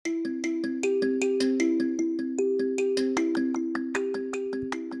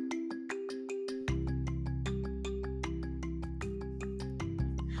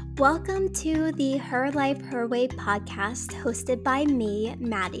Welcome to the Her Life, Her Way podcast hosted by me,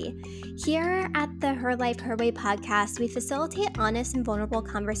 Maddie. Here at the Her Life, Her Way podcast, we facilitate honest and vulnerable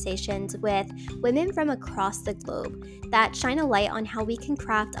conversations with women from across the globe that shine a light on how we can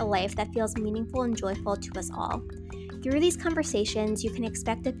craft a life that feels meaningful and joyful to us all. Through these conversations, you can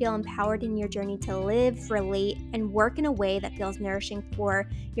expect to feel empowered in your journey to live, relate, and work in a way that feels nourishing for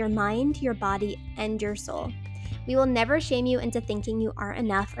your mind, your body, and your soul. We will never shame you into thinking you aren't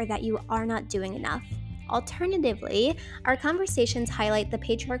enough or that you are not doing enough. Alternatively, our conversations highlight the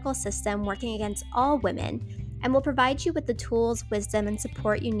patriarchal system working against all women and will provide you with the tools, wisdom, and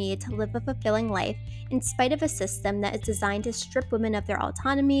support you need to live a fulfilling life in spite of a system that is designed to strip women of their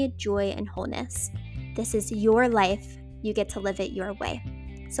autonomy, joy, and wholeness. This is your life. You get to live it your way.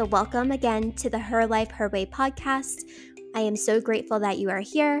 So welcome again to the Her Life, Her Way podcast. I am so grateful that you are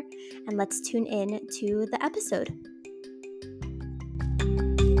here, and let's tune in to the episode.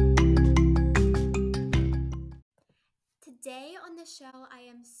 Today on the show, I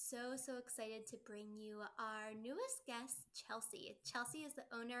am so excited to bring you our newest guest, Chelsea. Chelsea is the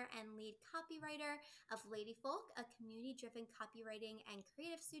owner and lead copywriter of Lady Folk, a community-driven copywriting and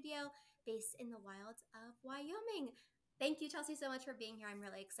creative studio based in the wilds of Wyoming. Thank you, Chelsea, so much for being here. I'm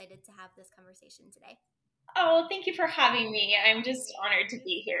really excited to have this conversation today. Oh, thank you for having me. I'm just honored to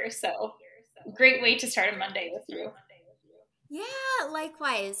be here. So great way to start a Monday with you. Yeah,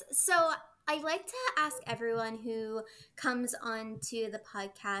 likewise. So I like to ask everyone who comes onto the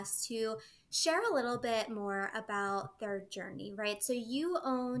podcast to share a little bit more about their journey, right? So you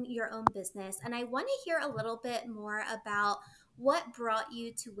own your own business, and I want to hear a little bit more about what brought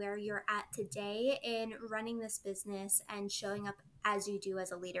you to where you're at today in running this business and showing up as you do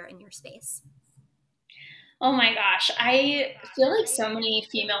as a leader in your space. Oh my gosh. I feel like so many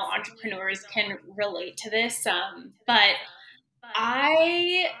female entrepreneurs can relate to this. But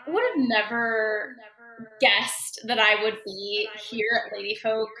I would have never guessed that I would be here at Lady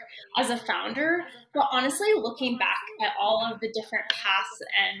Folk as a founder. But honestly, looking back at all of the different paths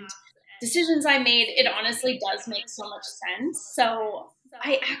and decisions I made, it honestly does make so much sense. So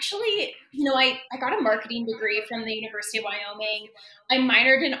I actually, I got a marketing degree from the University of Wyoming. I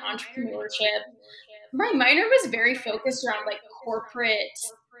minored in entrepreneurship. My minor was very focused around like corporate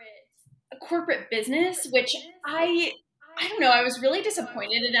business, which I don't know, I was really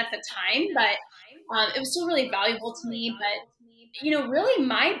disappointed in at the time, but it was still really valuable to me. But really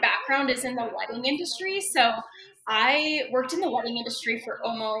my background is in the wedding industry. So I worked in the wedding industry for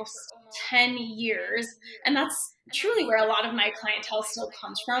almost 10 years, and that's truly where a lot of my clientele still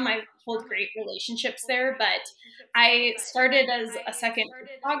comes from. I hold great relationships there, but I started as a second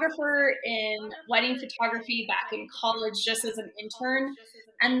photographer in wedding photography back in college just as an intern.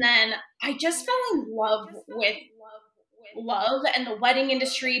 And then I just fell in love with love and the wedding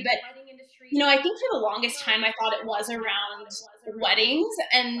industry. But I think for the longest time, I thought it was around weddings,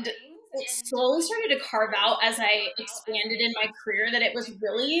 and it slowly started to carve out as I expanded in my career that it was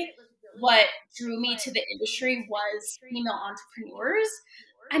really what drew me to the industry was female entrepreneurs.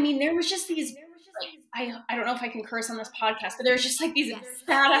 I mean, there was just these, like, I don't know if I can curse on this podcast, but there's just like these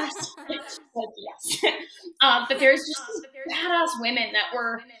badass, like, yes. But there's just these badass women that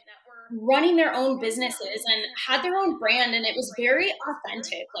were running their own businesses and had their own brand, and it was very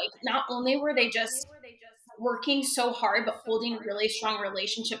authentic. Like, not only were they just working so hard but holding really strong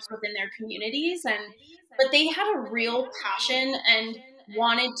relationships within their communities, but they had a real passion and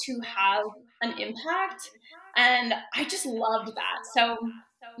wanted to have an impact, and I just loved that. So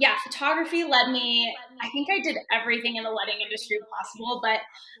yeah, photography led me. I think I did everything in the wedding industry possible, but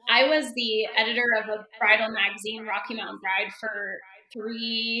I was the editor of a bridal magazine, Rocky Mountain Bride, for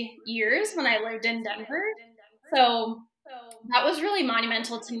 3 years when I lived in Denver. So that was really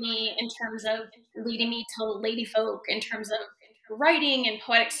monumental to me in terms of leading me to Lady Folk, in terms of writing and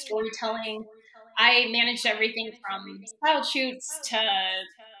poetic storytelling. I managed everything from style shoots to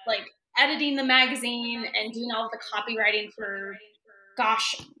like editing the magazine and doing all of the copywriting for,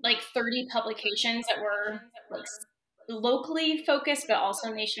 gosh, like 30 publications that were like locally focused, but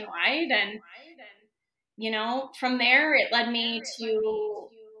also nationwide. And from there, it led me to,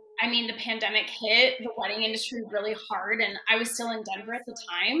 the pandemic hit the wedding industry really hard, and I was still in Denver at the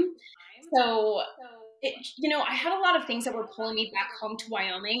time. So, I had a lot of things that were pulling me back home to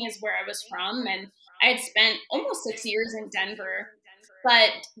Wyoming, is where I was from. And I had spent almost 6 years in Denver,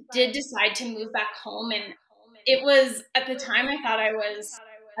 but did decide to move back home. And it was, at the time, I was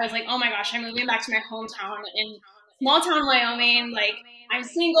like, oh my gosh, I'm moving back to my hometown in small town Wyoming. Like, I'm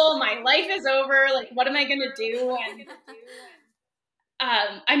single, my life is over. Like, what am I going to do? And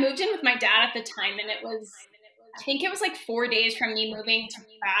I moved in with my dad at the time, and it was I think it was like 4 days from me moving to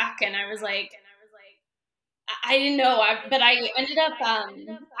back, and I was like, I didn't know, but I ended up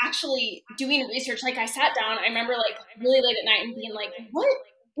actually doing research. Like I sat down, I remember like really late at night and being like, what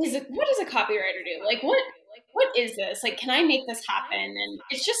does a copywriter do? Like what is this? Like, can I make this happen? And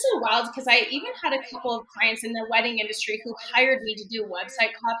it's just so wild because I even had a couple of clients in the wedding industry who hired me to do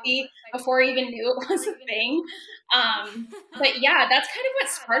website copy before I even knew it was a thing. But yeah, that's kind of what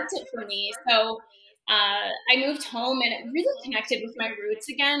sparked it for me. So I moved home and it really connected with my roots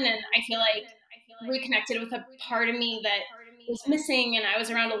again. And I feel like reconnected with a part of me that was missing, and I was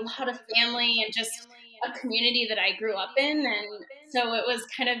around a lot of family and just a community that I grew up in. And so it was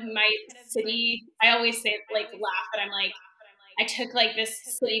kind of my city. I always say, like, laugh, but I'm like, I took like this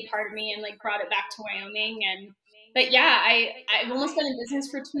city part of me and like brought it back to Wyoming. And but yeah, I've almost been in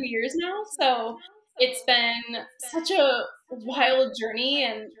business for 2 years now, so it's been such a wild journey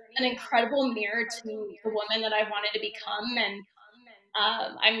and an incredible mirror to the woman that I wanted to become. And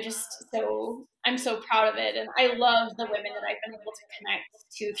I'm so proud of it, and I love the women that I've been able to connect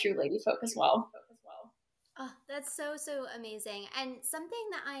to through Lady Folk as well. Oh, that's so, so amazing. And something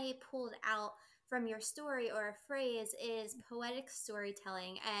that I pulled out from your story or a phrase is poetic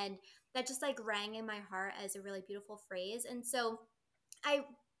storytelling. And that just like rang in my heart as a really beautiful phrase. And so I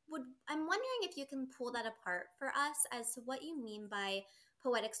I'm wondering if you can pull that apart for us as to what you mean by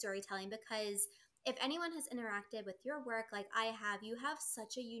poetic storytelling, because if anyone has interacted with your work like I have, you have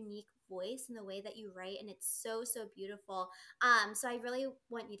such a unique voice in the way that you write, and it's so, so beautiful. So I really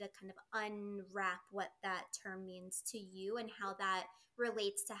want you to kind of unwrap what that term means to you and how that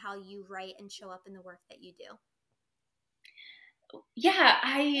relates to how you write and show up in the work that you do. Yeah,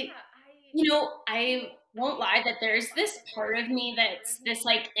 I won't lie that there's this part of me that's this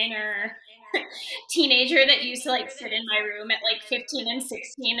like inner teenager that used to like sit in my room at like 15 and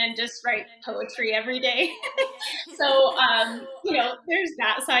 16 and just write poetry every day. So, there's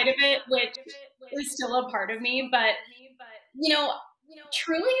that side of it, which is still a part of me. But, you know,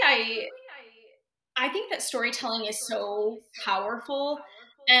 truly, I think that storytelling is so powerful.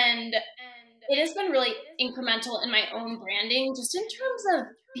 And it has been really incremental in my own branding, just in terms of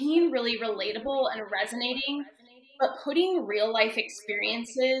being really relatable and resonating, but putting real life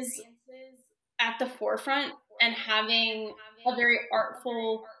experiences at the forefront and having a very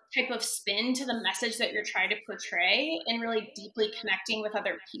artful type of spin to the message that you're trying to portray and really deeply connecting with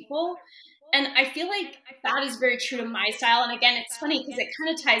other people. And I feel like that is very true to my style. And again, it's funny because it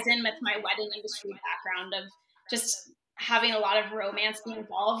kind of ties in with my wedding industry background of just having a lot of romance be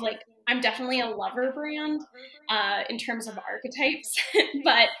involved. Like, I'm definitely a lover brand in terms of archetypes,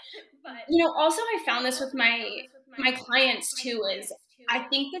 but also I found this with my clients too, is I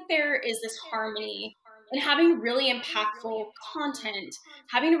think that there is this harmony in having really impactful content,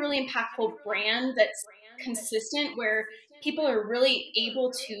 having a really impactful brand that's consistent, where people are really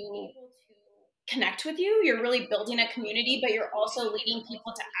able to connect with you. You're really building a community, but you're also leading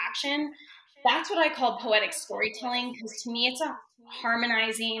people to action. That's what I call poetic storytelling, because to me, it's a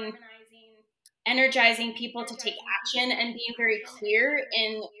harmonizing, energizing people to take action and being very clear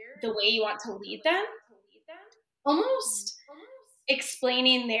in the way you want to lead them, almost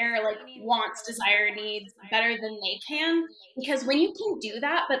explaining their like wants, desire, needs better than they can. Because when you can do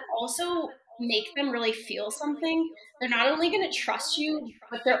that, but also make them really feel something, they're not only going to trust you,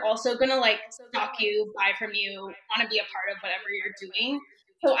 but they're also going to like stalk you, buy from you, want to be a part of whatever you're doing.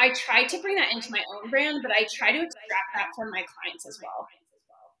 So I try to bring that into my own brand, but I try to extract that from my clients as well.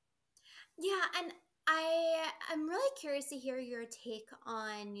 Yeah, and I'm really curious to hear your take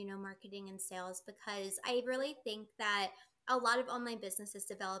on, marketing and sales, because I really think that a lot of online businesses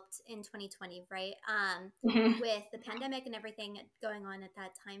developed in 2020, right? Mhm. With the pandemic and everything going on at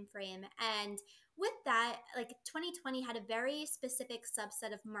that time frame. And with that, like 2020 had a very specific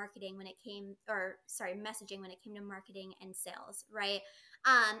subset of marketing when it came, or sorry, messaging when it came to marketing and sales, right?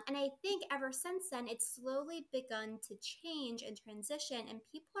 And I think ever since then, it's slowly begun to change and transition, and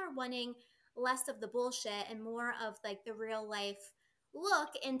people are wanting less of the bullshit and more of like the real life look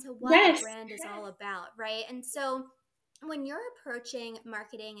into what a Yes. brand is all about, right? And so when you're approaching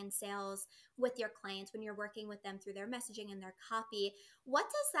marketing and sales with your clients, when you're working with them through their messaging and their copy, what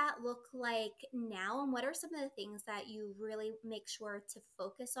does that look like now? And what are some of the things that you really make sure to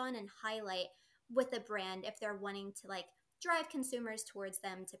focus on and highlight with a brand if they're wanting to like drive consumers towards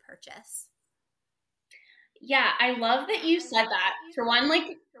them to purchase? Yeah, I love that you said that. For one,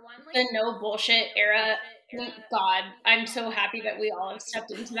 like the no bullshit era, thank God, I'm so happy that we all have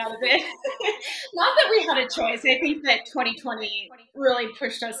stepped into that a bit. Not that we had a choice. I think that 2020 really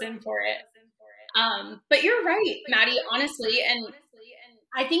pushed us in for it. But you're right, Maddie, honestly. And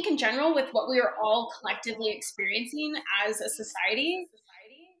I think in general, with what we are all collectively experiencing as a society,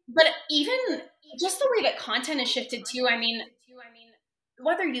 but even just the way that content is shifted too. I mean,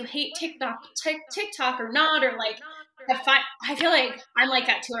 whether you hate TikTok or not, or like I feel like I'm like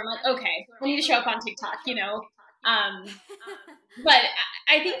that too. I'm like, okay, I need to show up on TikTok, you know. But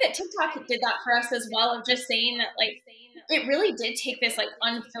I think that TikTok did that for us as well, of just saying that like it really did take this like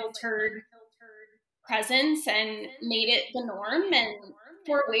unfiltered presence and made it the norm, and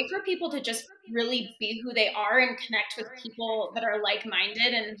for a way for people to just really be who they are and connect with people that are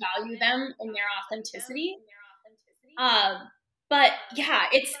like-minded and value them in their authenticity. Um, but yeah,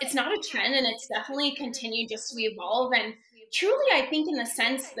 it's not a trend, and it's definitely continued just to evolve. And truly, I think in the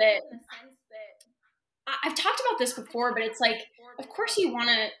sense that I've talked about this before, but it's like, of course, you want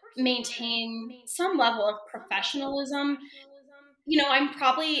to maintain some level of professionalism. You know, I'm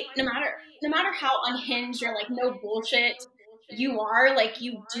probably, no matter how unhinged or like no bullshit you are, like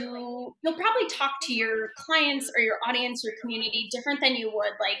you'll probably talk to your clients or your audience, your community different than you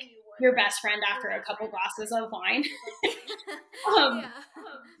would like your best friend after a couple glasses of wine. um,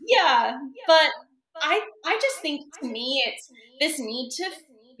 Yeah. yeah, but I just think, to me, it's this need to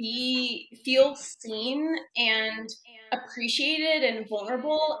be feel seen and appreciated and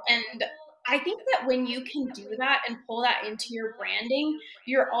vulnerable. And I think that when you can do that and pull that into your branding,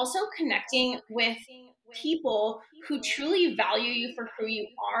 you're also connecting with people who truly value you for who you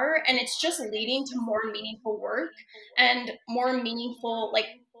are, and it's just leading to more meaningful work and more meaningful, like,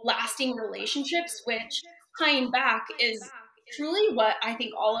 lasting relationships, which, tying back, is truly what I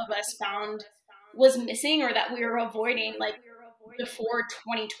think all of us found was missing, or that we were avoiding, like, before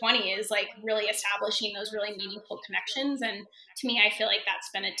 2020, is like really establishing those really meaningful connections. And to me, I feel like that's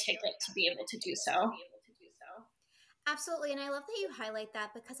been a ticket to be able to do so. Absolutely. And I love that you highlight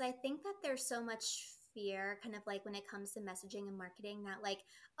that, because I think that there's so much fear, kind of like when it comes to messaging and marketing, that like,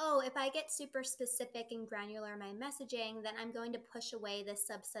 oh, if I get super specific and granular in my messaging, then I'm going to push away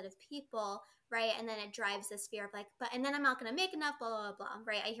this subset of people, right? And then it drives this fear of like, and then I'm not going to make enough, blah, blah, blah,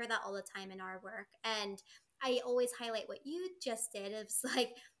 right? I hear that all the time in our work. And I always highlight what you just did. It's like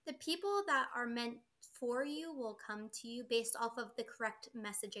the people that are meant for you will come to you based off of the correct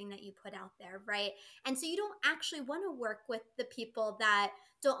messaging that you put out there, right? And so you don't actually want to work with the people that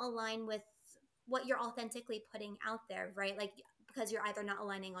don't align with what you're authentically putting out there, right? Like, because you're either not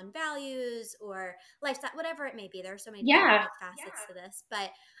aligning on values or lifestyle, whatever it may be. There are so many different Yeah. like facets to this, but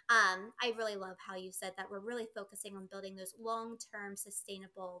I really love how you said that we're really focusing on building those long-term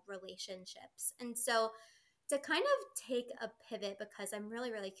sustainable relationships. And so to kind of take a pivot, because I'm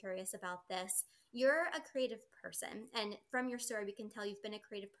really, really curious about this. You're a creative person, and from your story, we can tell you've been a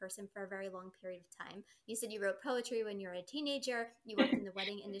creative person for a very long period of time. You said you wrote poetry when you were a teenager, you worked in the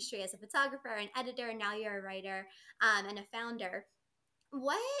wedding industry as a photographer and editor, and now you're a writer and a founder.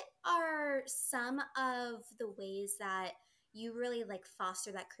 What are some of the ways that you really like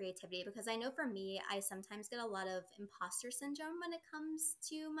foster that creativity? Because I know for me, I sometimes get a lot of imposter syndrome when it comes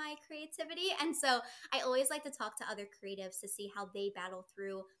to my creativity. And so I always like to talk to other creatives to see how they battle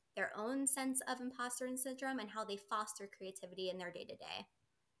through their own sense of imposter syndrome and how they foster creativity in their day to day.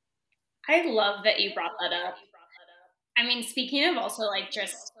 I love that you brought that up. I mean, speaking of also like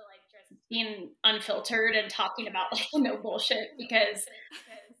just being unfiltered and talking about like no bullshit, because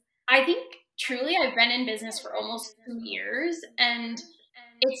I think truly I've been in business for almost 2 years, and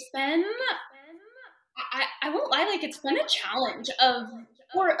it's been, I won't lie, like it's been a challenge of,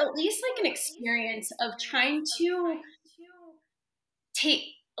 or at least like an experience of trying to take,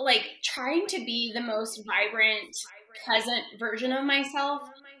 like trying to be the most vibrant, present version of myself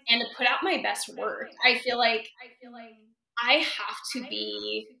and to put out my best work. I feel like I have to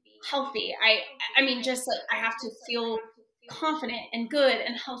be healthy. I mean, just like I have to feel confident and good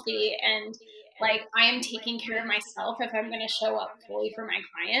and healthy, and like I am taking care of myself if I'm going to show up fully for my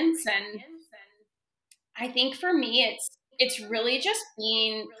clients. And I think for me, it's really just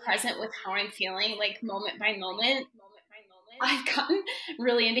being present with how I'm feeling, like moment by moment. I've gotten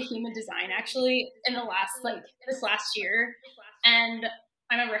really into human design actually in the last, like this last year, and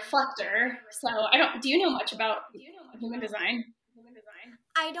I'm a reflector. So I don't. Do you know much about human design?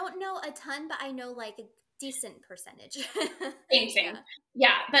 I don't know a ton, but I know like a decent percentage. Same, Yeah. same.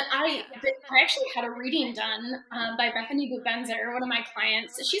 Yeah, but I actually had a reading done by Bethany Bubenzer, one of my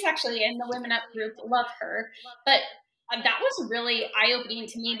clients. She's actually in the Women Up group. Love her. But that was really eye opening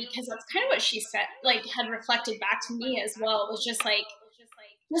to me, because that's kind of what she said, like had reflected back to me as well. Was just like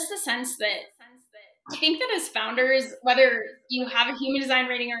just the sense that I think that as founders, whether you have a human design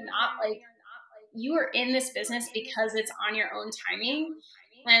rating or not, like you are in this business because it's on your own timing.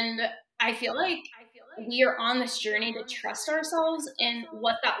 And I feel like we are on this journey to trust ourselves and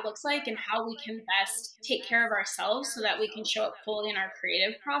what that looks like and how we can best take care of ourselves so that we can show up fully in our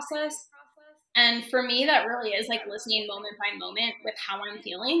creative process. And for me, that really is like listening moment by moment with how I'm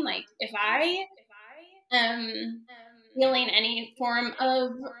feeling. Like if I am feeling any form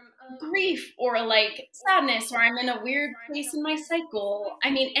of grief or like sadness, or I'm in a weird place in my cycle,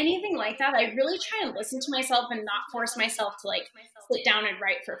 I mean, anything like that, I really try and listen to myself and not force myself to like sit down and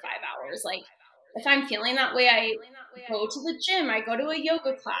write for 5 hours. Like if I'm feeling that way, I go to the gym, I go to a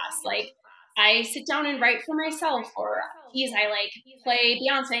yoga class, like I sit down and write for myself, or geez, I like play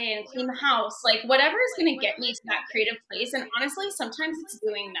Beyonce and clean the house, like whatever is going to get me to that creative place. And honestly, sometimes it's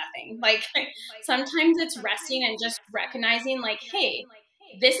doing nothing. Like sometimes it's resting and just recognizing like, hey,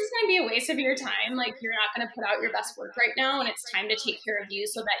 this is going to be a waste of your time. Like you're not going to put out your best work right now, and it's time to take care of you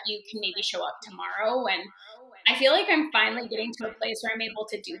so that you can maybe show up tomorrow. And I feel like I'm finally getting to a place where I'm able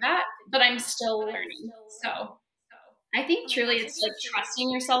to do that, but I'm still learning. So I think truly it's like trusting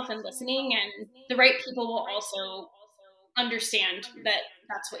yourself and listening, and the right people will also understand that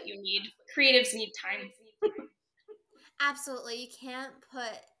that's what you need. Creatives need time. Absolutely. You can't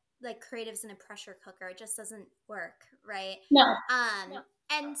put like creatives in a pressure cooker. It just doesn't work, right? No.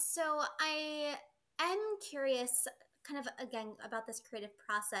 And so I am curious kind of again about this creative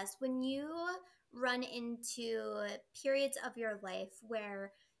process. When you run into periods of your life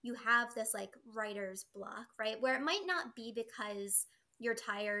where you have this like writer's block, right? Where it might not be because you're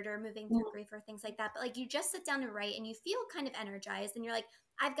tired or moving through grief or things like that, but like you just sit down to write and you feel kind of energized and you're like,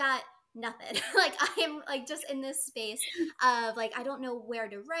 I've got nothing. Like I am like just in this space of like I don't know where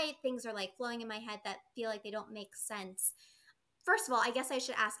to write. Things are like flowing in my head that feel like they don't make sense. First of all, I guess I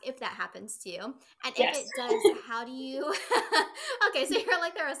should ask if that happens to you. And if Yes. it does, how do you Okay, so you're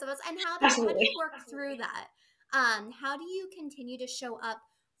like the rest of us. And how do Absolutely. you work through that? How do you continue to show up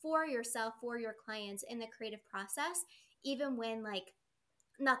for yourself, for your clients in the creative process, even when like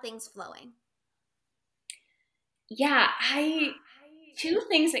nothing's flowing? Yeah, I two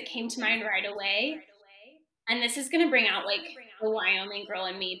things that came to mind right away, and this is going to bring out like the Wyoming girl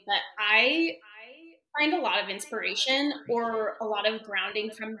in me, but I find a lot of inspiration or a lot of grounding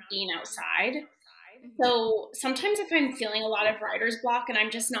from being outside. Hmm. So sometimes if I'm feeling a lot of writer's block and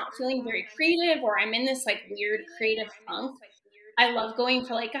I'm just not feeling very creative, or I'm in this like weird creative funk, I love going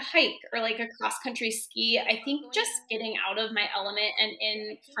for like a hike or like a cross country ski. I think just getting out of my element and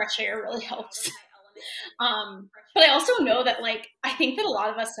in fresh air really helps. But I also know that like I think that a lot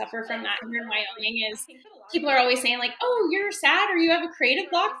of us suffer from that here in Wyoming is people are always saying like, oh, you're sad or you have a creative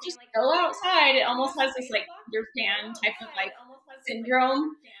block, just go outside. It almost has this like Peter Pan type of like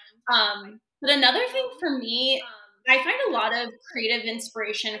syndrome. But another thing for me, I find a lot of creative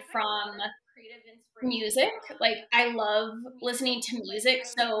inspiration from music. Like I love listening to music.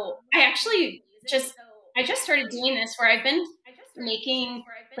 So I just started doing this where I've been making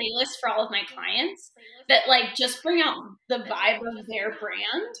playlists for all of my clients that like just bring out the vibe of their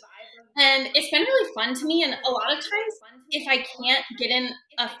brand. And it's been really fun to me. And a lot of times if I can't get in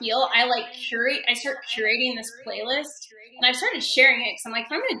a feel, I start curating this playlist, and I've started sharing it because I'm like,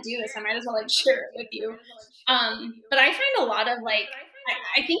 if I'm going to do this, I might as well like share it with you. But I find a lot of like,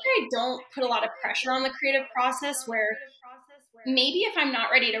 I think I don't put a lot of pressure on the creative process where maybe if I'm not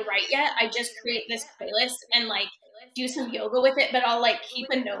ready to write yet, I just create this playlist and like do some yoga with it, but I'll like keep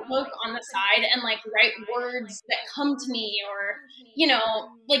a notebook on the side and like write words that come to me, or, you know,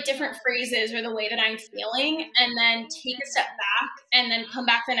 like different phrases or the way that I'm feeling, and then take a step back and then come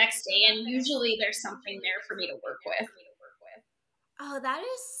back the next day. And usually there's something there for me to work with. Oh, that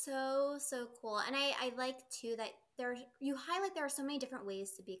is so, so cool. And I like too that you highlight there are so many different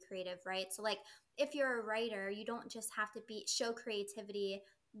ways to be creative, right? So like if you're a writer, you don't just have to show creativity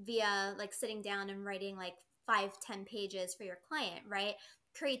via like sitting down and writing like 5, 10 pages for your client, right?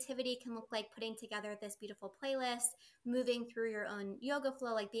 Creativity can look like putting together this beautiful playlist, moving through your own yoga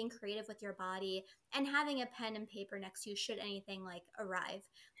flow, like being creative with your body, and having a pen and paper next to you should anything like arrive.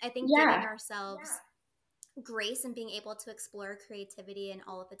 I think giving Yeah. ourselves grace and being able to explore creativity in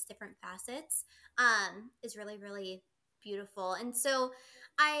all of its different facets is really, really beautiful. And so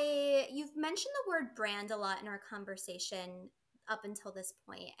you've mentioned the word brand a lot in our conversation up until this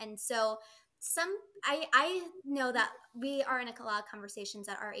point. And so I know that we are in a lot of conversations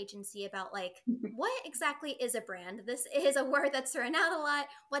at our agency about like, what exactly is a brand? This is a word that's thrown out a lot.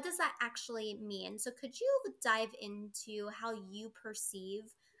 What does that actually mean? So could you dive into how you perceive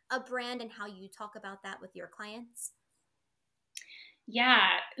a brand and how you talk about that with your clients? Yeah,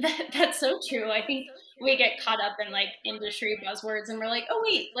 that's so true. I think we get caught up in like industry buzzwords and we're like, oh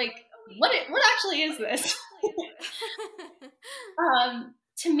wait, like what actually is this?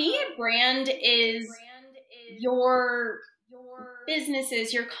 To me, a brand is your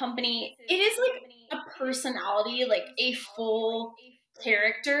businesses, your company. It is like a personality, like a full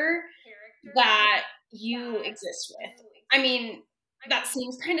character that you exist with. I mean, that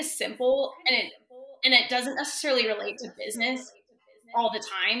seems kind of simple, and it doesn't necessarily relate to business all the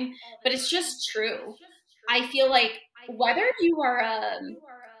time, but it's just true. I feel like whether you are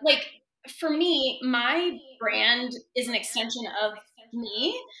like for me, my brand is an extension of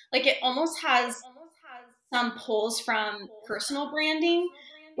me. Like it almost has some pulls from personal branding,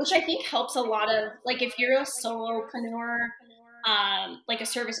 which I think helps a lot of like if you're a solopreneur, like a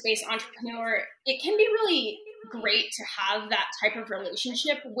service-based entrepreneur, it can be really great to have that type of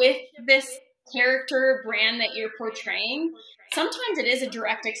relationship with this character brand that you're portraying. Sometimes it is a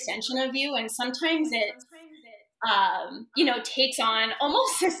direct extension of you, and sometimes it's takes on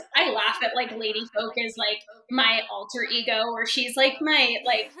almost this. I laugh at like Lady Folk is like my alter ego, where she's like my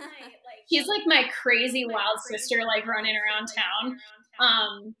like she's like my crazy wild sister, like running around town.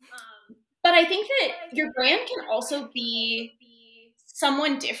 Um, but I think that your brand can also be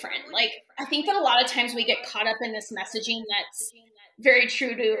someone different. Like I think that a lot of times we get caught up in this messaging that's very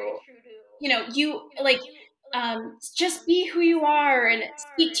true to you like just be who you are and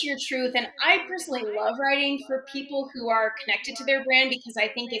speak to your truth. And I personally love writing for people who are connected to their brand because I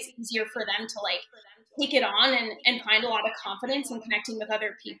think it's easier for them to like take it on and find a lot of confidence in connecting with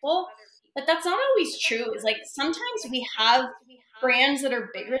other people. But that's not always true. Is like sometimes we have brands that are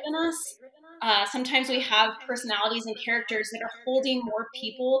bigger than us. Sometimes we have personalities and characters that are holding more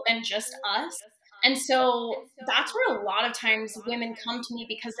people than just us. And so that's where a lot of times women come to me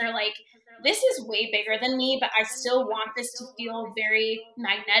because they're like, this is way bigger than me, but I still want this to feel very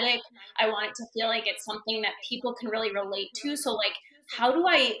magnetic. I want it to feel like it's something that people can really relate to. So, like, how do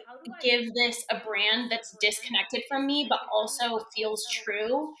I give this a brand that's disconnected from me, but also feels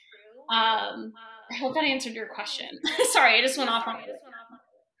true? I hope that answered your question. Sorry, I just went off on a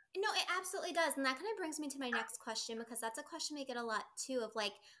No, it absolutely does. And that kind of brings me to my next question because that's a question we get a lot too of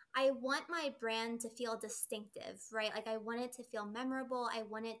like, I want my brand to feel distinctive, right? Like, I want it to feel memorable. I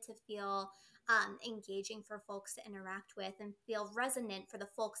want it to feel engaging for folks to interact with and feel resonant for the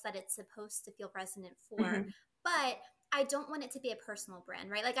folks that it's supposed to feel resonant for. Mhm. But I don't want it to be a personal brand,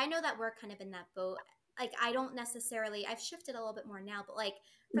 right? Like, I know that we're kind of in that boat. Like, I don't necessarily, I've shifted a little bit more now, but like,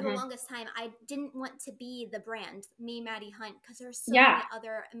 for the Mhm. longest time, I didn't want to be the brand, me, Maddie Hunt, because there's so Yeah. many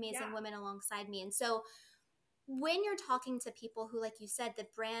other amazing women alongside me. And so when you're talking to people who, like you said, the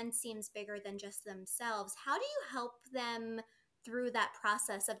brand seems bigger than just themselves, how do you help them through that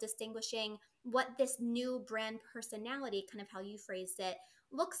process of distinguishing what this new brand personality, kind of how you phrased it,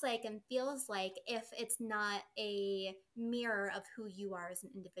 looks like and feels like if it's not a mirror of who you are as an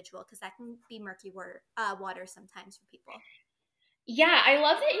individual? Because that can be murky water sometimes for people. Yeah, I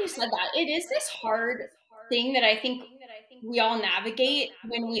love that you said that. It is this hard thing that I think we all navigate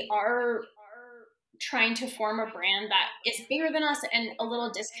when we are trying to form a brand that is bigger than us and a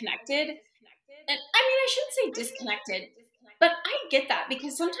little disconnected. And I mean, I shouldn't say disconnected, but I get that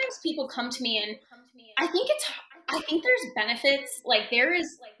because sometimes people come to me and I think it's, I think there's benefits, like there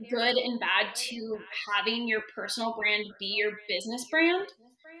is good and bad to having your personal brand be your business brand.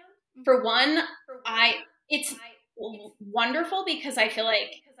 For one, I, it's wonderful because I feel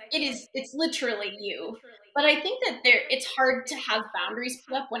like it's literally you. But I think that it's hard to have boundaries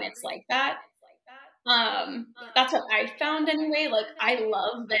put up when it's like that. That's what I found anyway. Like I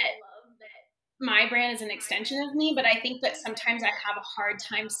love that my brand is an extension of me, but I think that sometimes I have a hard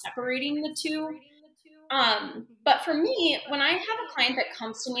time separating the two. But for me, when I have a client that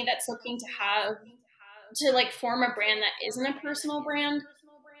comes to me that's looking to have to like form a brand that isn't a personal brand,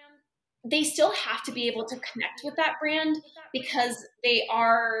 they still have to be able to connect with that brand because they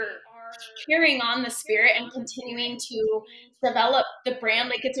are carrying on the spirit and continuing to develop the brand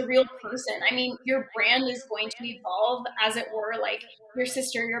like it's a real person. I mean, your brand is going to evolve as it were like your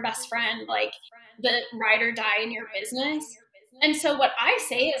sister, your best friend, like the ride or die in your business. And so what I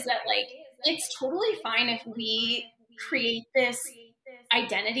say is that like it's totally fine if we create this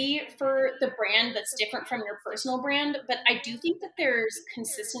identity for the brand that's different from your personal brand, but I do think that there's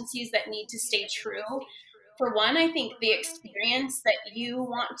consistencies that need to stay true. For one, I think the experience that you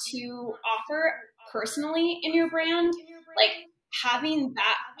want to offer personally in your brand, like having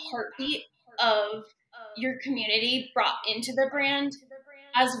that heartbeat of your community brought into the brand,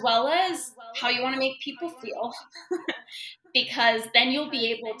 as well as how you want to make people feel, because then you'll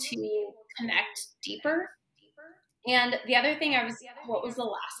be able to connect deeper. And the other thing what was the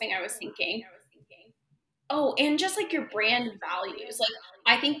last thing I was thinking? Oh, and just like your brand values.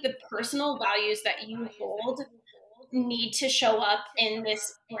 Like, I think the personal values that you hold need to show up in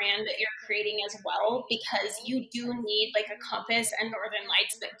this brand that you're creating as well, because you do need like a compass and northern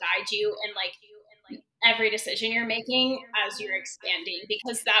lights that guide you in like every decision you're making as you're expanding,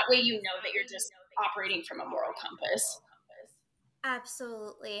 because that way you know that you're just operating from a moral compass.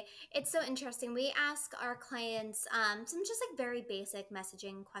 Absolutely. It's so interesting. We ask our clients some just like very basic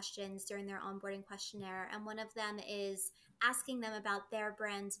messaging questions during their onboarding questionnaire. And one of them is asking them about their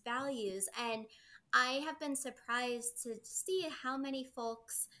brand's values. And I have been surprised to see how many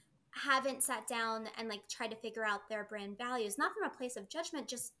folks haven't sat down and like tried to figure out their brand values, not from a place of judgment,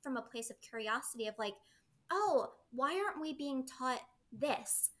 just from a place of curiosity of like, oh, why aren't we being taught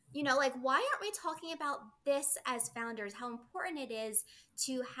this? Like, why aren't we talking about this as founders? How important it is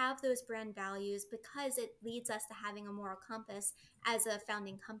to have those brand values because it leads us to having a moral compass as a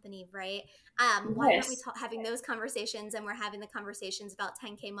founding company, right? Why aren't we Yes. having those conversations and we're having the conversations about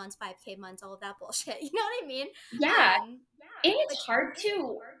 10K months, 5K months, all of that bullshit? You know what I mean? Yeah. And Like,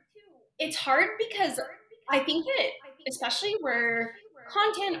 it's hard because I think that, especially where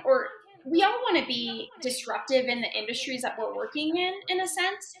content, or we all want to be disruptive in the industries that we're working in a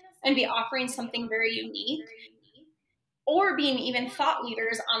sense, and be offering something very unique, or being even thought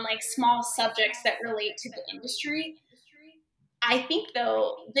leaders on like small subjects that relate to the industry. I think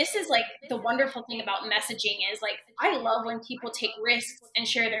though, this is like the wonderful thing about messaging is like, I love when people take risks and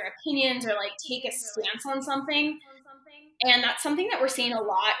share their opinions or like take a stance on something. And that's something that we're seeing a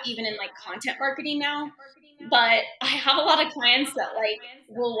lot, even in like content marketing now. But I have a lot of clients that like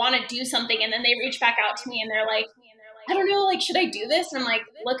will want to do something and then they reach back out to me and they're like, I don't know, like, should I do this? And I'm like,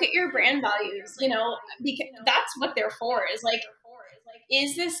 look at your brand values, because that's what they're for, is like,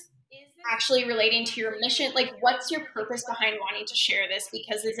 is this actually relating to your mission? Like, what's your purpose behind wanting to share this?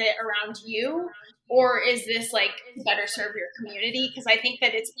 Because is it around you, or is this like to better serve your community? Because I think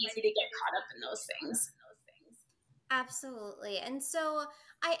that it's easy to get caught up in those things. absolutely. And so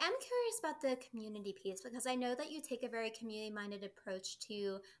I am curious about the community piece because I know that you take a very community minded approach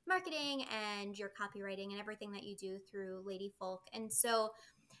to marketing and your copywriting and everything that you do through Lady Folk. And so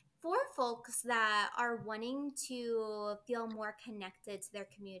for folks that are wanting to feel more connected to their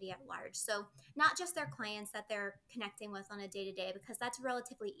community at large. So, not just their clients that they're connecting with on a day to day, because that's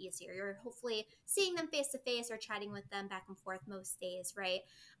relatively easier. You're hopefully seeing them face to face or chatting with them back and forth most days, right?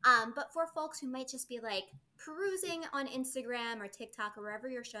 But for folks who might just be like perusing on Instagram or TikTok or wherever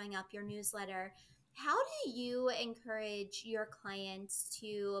you're showing up, your newsletter, how do you encourage your clients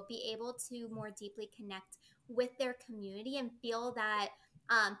to be able to more deeply connect with their community and feel that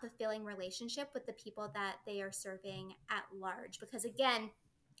fulfilling relationship with the people that they are serving at large? Because again,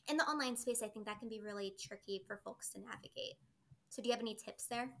 in the online space, I think that can be really tricky for folks to navigate. So do you have any tips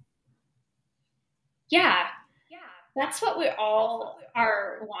there? Yeah, that's what we all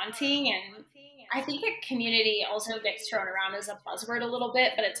are wanting. And I think that community also gets thrown around as a buzzword a little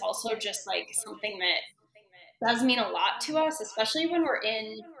bit, but it's also just like something that does mean a lot to us, especially when we're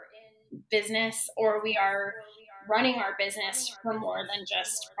in business or we are running our business for more than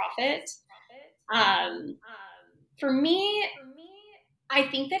just profit. Um, for me, I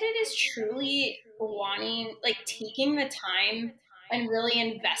think that it is truly wanting, like, taking the time and really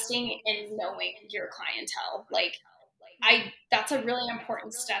investing in knowing your clientele. Like, that's a really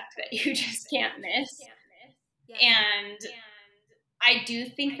important step that you just can't miss. Yep. And I do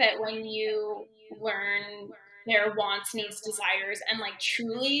think that when you learn their wants, needs, desires, and like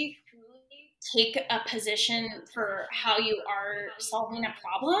truly take a position for how you are solving a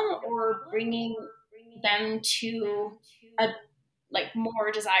problem or bringing them to a like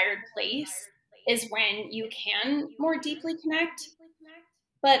more desired place, is when you can more deeply connect.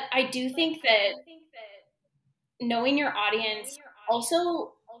 But I do think that knowing your audience,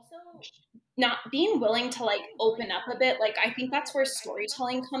 also not being willing to like open up a bit, like I think that's where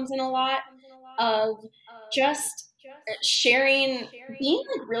storytelling comes in a lot, of just sharing, being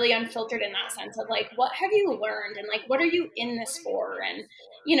like really unfiltered in that sense of like, what have you learned and like what are you in this for, and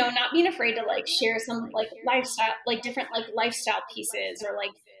not being afraid to like share some like lifestyle, like different like lifestyle pieces, or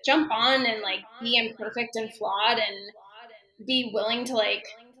like jump on and like be imperfect and flawed and be willing to like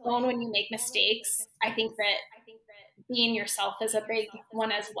own when you make mistakes. I think that being yourself is a big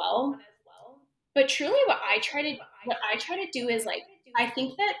one as well. But truly what I try to do is like, I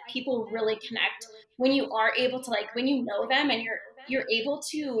think that people really connect when you are able to like, when you know them and you're able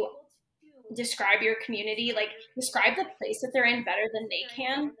to describe your community, like describe the place that they're in better than they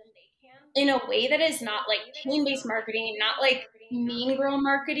can, in a way that is not like pain-based marketing, not like mean girl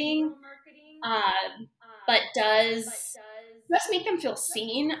marketing, but does just make them feel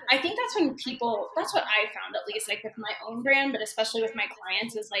seen. I think that's when people, that's what I found, at least like with my own brand, but especially with my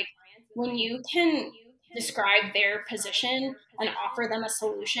clients, is like when you can describe their position and offer them a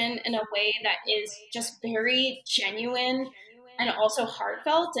solution in a way that is just very genuine and also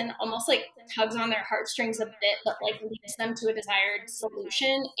heartfelt and almost like tugs on their heartstrings a bit, but like leads them to a desired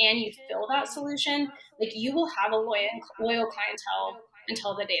solution, and you fill that solution, like you will have a loyal clientele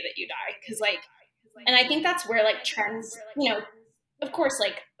until the day that you die. Cause like, and I think that's where like trends, of course,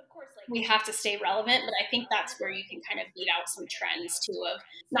 like we have to stay relevant, but I think that's where you can kind of beat out some trends too of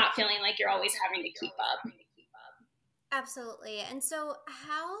not feeling like you're always having to keep up. Absolutely. And so,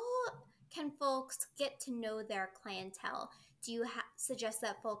 how can folks get to know their clientele? Do you suggest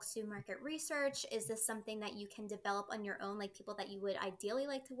that folks do market research? Is this something that you can develop on your own, like people that you would ideally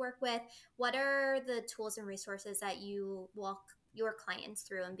like to work with? What are the tools and resources that you walk your clients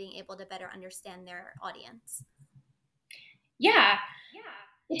through and being able to better understand their audience? Yeah,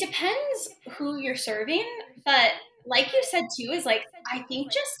 it depends who you're serving, but like you said too, is like, I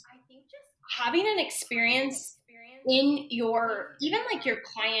think just having an experience in your, even like your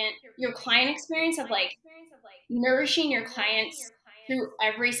client experience of like nourishing your clients through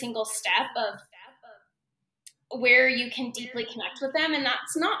every single step of where you can deeply connect with them. And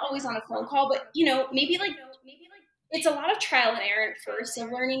that's not always on a phone call, but maybe like it's a lot of trial and error at first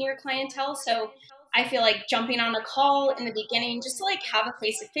of learning your clientele. So I feel like jumping on a call in the beginning, just to like have a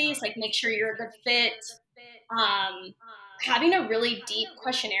face to face, like make sure you're a good fit, um, having a really deep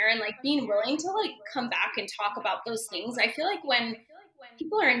questionnaire and like being willing to like come back and talk about those things. I feel like when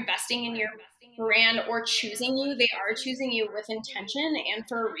people are investing in your brand or choosing you, they are choosing you with intention and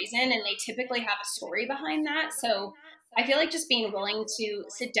for a reason, and they typically have a story behind that. So I feel like just being willing to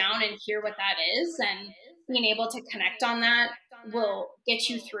sit down and hear what that is and being able to connect on that will get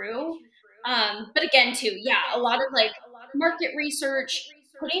you through. But again, too, yeah, a lot of like market research,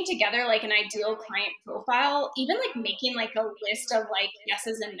 putting together like an ideal client profile, even like making like a list of like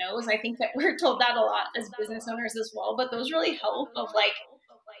yeses and nos. I think that we're told that a lot as business owners as well, but those really help of like,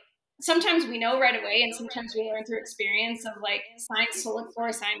 sometimes we know right away and sometimes we learn through experience of like signs to look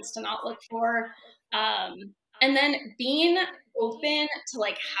for, signs to not look for. And then being open to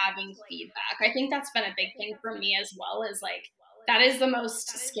like having feedback. I think that's been a big thing for me as well, is like, that is the most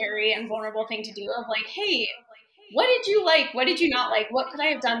scary and vulnerable thing to do of like, hey, what did you like? What did you not like? What could I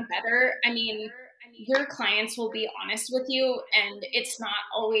have done better? I mean, your clients will be honest with you, and it's not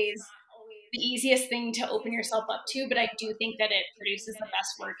always the easiest thing to open yourself up to, but I do think that it produces the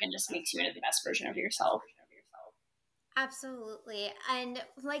best work and just makes you into the best version of yourself. Absolutely. And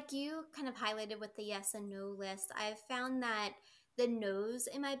like you kind of highlighted with the yes and no list, I've found that the no's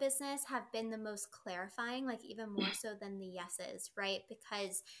in my business have been the most clarifying, like even more so than the yeses, right?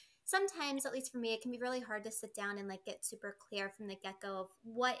 Because sometimes, at least for me, it can be really hard to sit down and like get super clear from the get-go of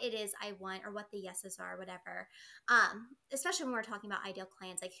what it is I want or what the yeses are, whatever. Especially when we're talking about ideal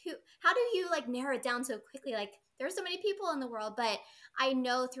clients, like how do you like narrow it down so quickly? Like there's so many people in the world, but I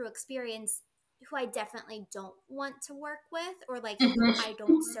know through experience who I definitely don't want to work with, or like who I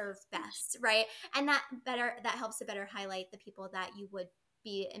don't serve best, right? And that helps to better highlight the people that you would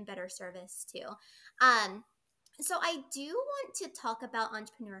be in better service to. So I do want to talk about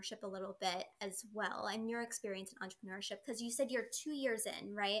entrepreneurship a little bit as well, and your experience in entrepreneurship, because you said you're 2 years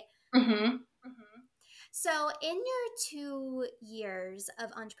in, right? Mm-hmm. So, in your 2 years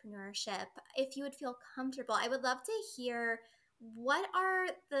of entrepreneurship, if you would feel comfortable, I would love to hear what are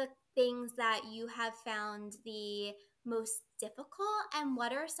the things that you have found the most difficult, and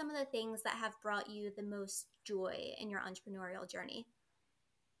what are some of the things that have brought you the most joy in your entrepreneurial journey?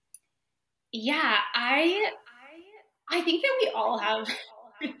 Yeah, I think that we all have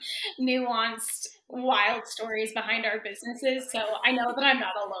nuanced, wild stories behind our businesses. So I know that I'm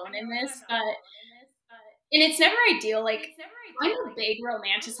not alone in this, but and it's never ideal. Like, I'm a big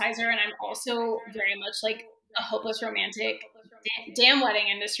romanticizer, and I'm also very much like a hopeless romantic. Damn wedding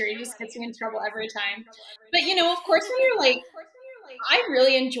industry just gets me in trouble every time. But of course, when you're like, I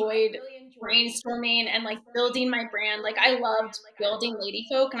really enjoyed brainstorming and like building my brand. Like, I loved building Lady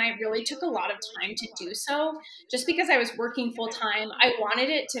Folk, and I really took a lot of time to do so. Just because I was working full time, I wanted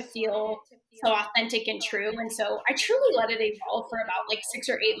it to feel so authentic and true. And so I truly let it evolve for about like 6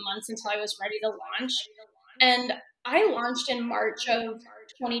 or 8 months until I was ready to launch. And I launched in March of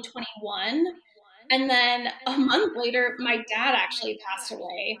 2021. And then a month later, my dad actually passed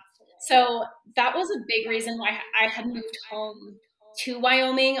away. So that was a big reason why I had moved home to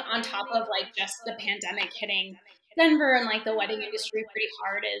Wyoming, on top of like just the pandemic hitting Denver and like the wedding industry pretty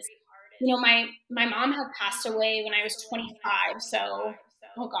hard. Is, my mom had passed away when I was 25. So,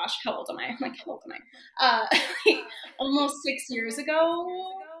 oh gosh, how old am I? I'm like, how old am I? Like almost 6 years ago.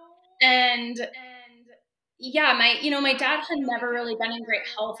 And yeah, my dad had never really been in great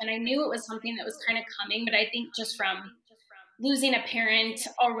health, and I knew it was something that was kind of coming, but I think just from losing a parent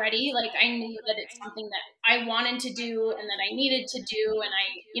already, like I knew that it's something that I wanted to do and that I needed to do. And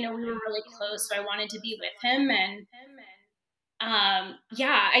we were really close, so I wanted to be with him. And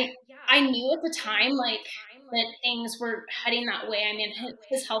yeah, I knew at the time like that things were heading that way. I mean,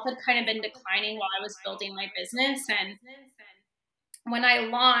 his health had kind of been declining while I was building my business, and when I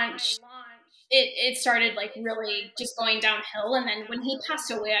launched, it started like really just going downhill. And then when he passed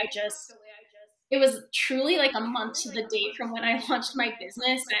away, it was truly like a month to the day from when I launched my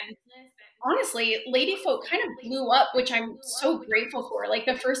business. And honestly, Lady Folk kind of blew up, which I'm so grateful for. Like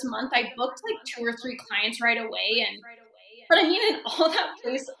the first month, I booked like 2 or 3 clients right away. But I mean, in all that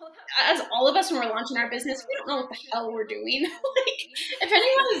place, as all of us when we're launching our business, we don't know what the hell we're doing. Like, if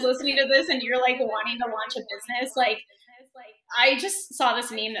anyone is listening to this and you're like wanting to launch a business, like, I just saw this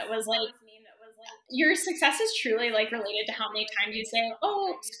meme that was like, your success is truly like related to how many times you say,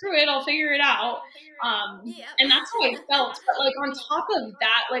 "Oh, screw it, I'll figure it out." And that's how I felt. But like on top of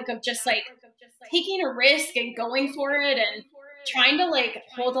that, like of just like taking a risk and going for it and trying to like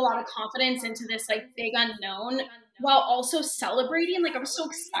hold a lot of confidence into this like big unknown while also celebrating. Like I was so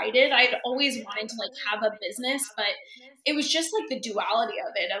excited. I'd always wanted to like have a business, but it was just like the duality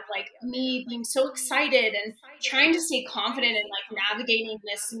of it, of like me being so excited and trying to stay confident and like navigating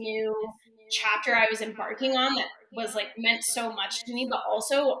this new chapter I was embarking on that was like meant so much to me, but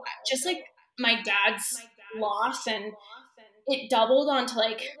also just like my dad's loss, and it doubled onto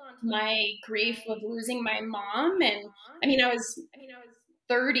like my grief of losing my mom. And I mean, I was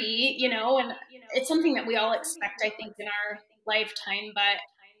 30, and it's something that we all expect, I think, in our lifetime, but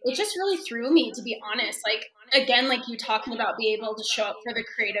it just really threw me, to be honest. Like, again, like you talking about being able to show up for the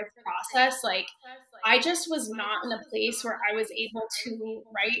creative process, like, I just was not in a place where I was able to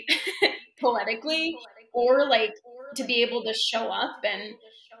write poetically or like to be able to show up. And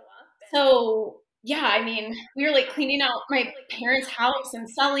so, yeah, I mean, we were like cleaning out my parents' house and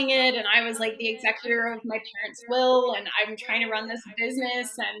selling it, and I was like the executor of my parents' will, and I'm trying to run this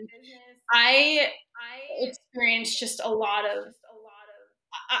business, and I experienced just a lot of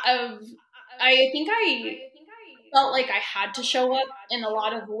I think I felt like I had to show up in a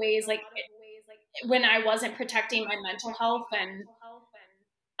lot of ways, like when I wasn't protecting my mental health. And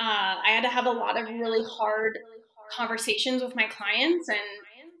I had to have a lot of really hard conversations with my clients.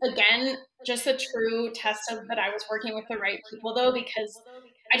 And again, just a true test of that I was working with the right people, though, because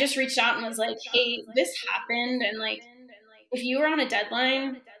I just reached out and was like, hey, this happened. And like, if you were on a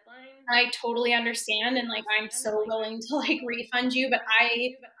deadline, I totally understand. And like, I'm so willing to like refund you, but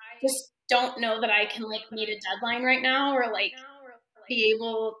I just don't know that I can like meet a deadline right now or like be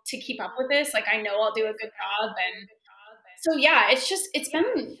able to keep up with this. Like, I know I'll do a good job. And so, yeah, it's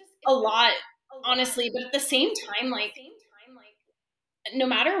been a lot, honestly. But at the same time, like, no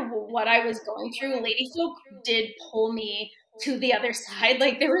matter what I was going through, Lady Folk did pull me to the other side.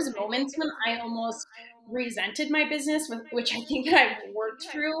 Like, there was moments when I almost resented my business, which I think that I've worked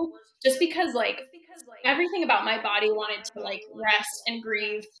through, just because like everything about my body wanted to like rest and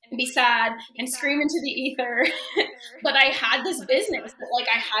grieve and be sad and scream into the ether. But I had this business that like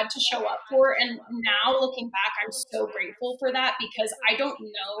I had to show up for. And now looking back, I'm so grateful for that, because I don't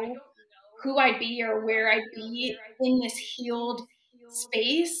know who I'd be or where I'd be in this healed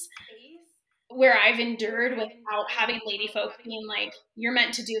space where I've endured without having Lady Folk being like, you're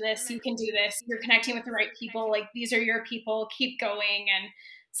meant to do this, you can do this, you're connecting with the right people, like these are your people, keep going. And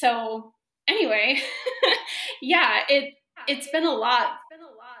so anyway, yeah, it's been a lot,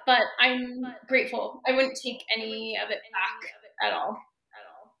 but I'm grateful. I wouldn't take any of it back at all.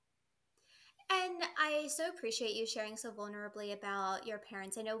 And I so appreciate you sharing so vulnerably about your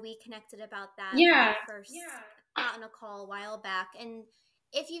parents. I know we connected about that when Yeah. we first got on a call a while back. And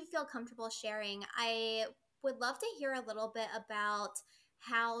if you feel comfortable sharing, I would love to hear a little bit about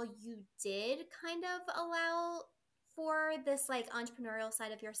how you did kind of allow for this like entrepreneurial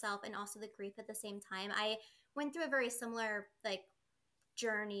side of yourself and also the grief at the same time. I went through a very similar like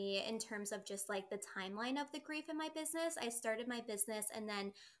journey in terms of just like the timeline of the grief in my business. I started my business and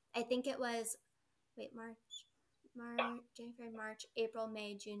then I think it was January, March, April,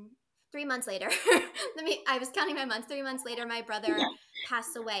 May, June. 3 months later, I was counting my months. 3 months later, my brother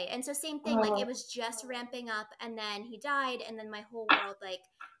passed away. And so same thing, like it was just ramping up and then he died. And then my whole world like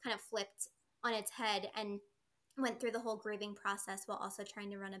kind of flipped on its head and went through the whole grieving process while also trying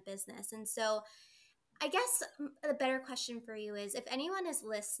to run a business. And so I guess a better question for you is if anyone is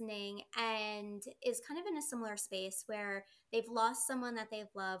listening and is kind of in a similar space where they've lost someone that they've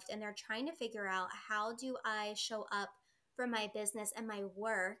loved and they're trying to figure out how do I show up for my business and my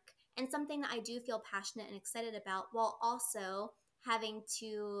work and something that I do feel passionate and excited about, while also having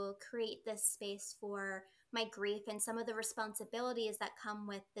to create this space for my grief and some of the responsibilities that come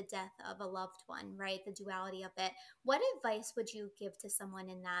with the death of a loved one, right? The duality of it. What advice would you give to someone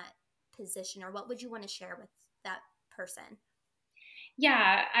in that position, or what would you want to share with that person?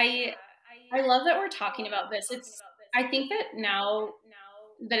 Yeah, I love that we're talking about this. I think that now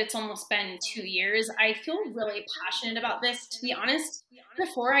that it's almost been 2 years, I feel really passionate about this. To be honest,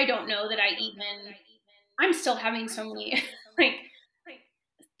 before I don't know that I'm still having so many like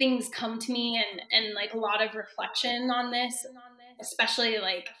things come to me, and like a lot of reflection on this, especially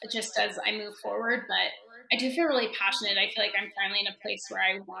like just as I move forward. But I do feel really passionate. I feel like I'm finally in a place where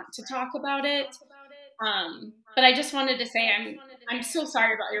I want to talk about it. But I just wanted to say I'm so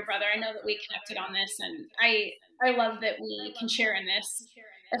sorry about your brother. I know that we connected on this, and I love that we can share in this.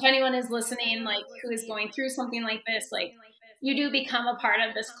 If anyone is listening, like who is going through something like this, like you do become a part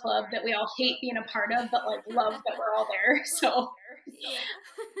of this club that we all hate being a part of, but like love that we're all there. So, Yeah.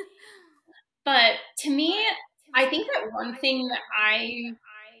 but to me, I think that one thing that I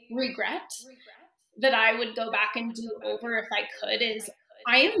regret that I would go back and do over if I could is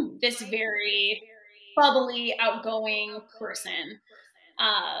I am this very bubbly, outgoing person.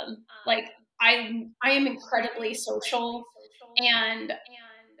 Like I am incredibly social, and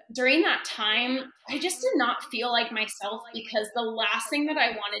during that time, I just did not feel like myself because the last thing that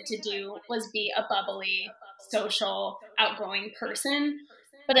I wanted to do was be a bubbly, social, outgoing person.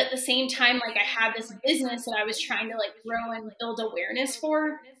 But at the same time, like I had this business that I was trying to like grow and build awareness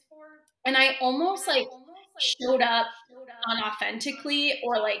for, and I almost like showed up unauthentically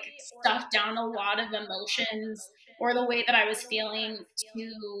or like stuffed down a lot of emotions or the way that I was feeling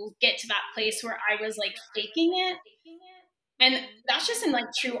to get to that place where I was like faking it. And that's just in like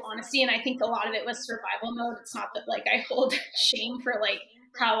true honesty. And I think a lot of it was survival mode. It's not that like I hold shame for like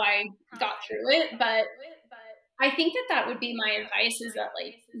how I got through it, but I think that that would be my advice is that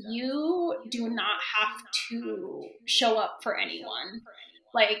like you do not have to show up for anyone.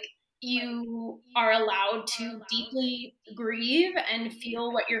 Like you are allowed to deeply grieve and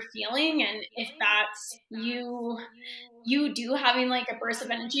feel what you're feeling, and if that's you do having like a burst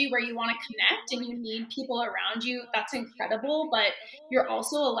of energy where you want to connect and you need people around you, that's incredible. But you're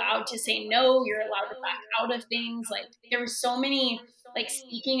also allowed to say no. You're allowed to back out of things. Like there were so many like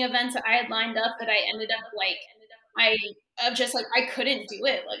speaking events that I had lined up that I ended up like, I of just like, I couldn't do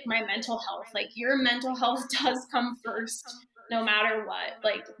it. Like my mental health, like your mental health does come first no matter what,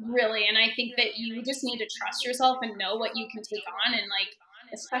 like really. And I think that you just need to trust yourself and know what you can take on. And like,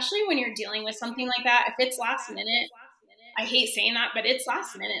 especially when you're dealing with something like that, if it's last minute, I hate saying that, but it's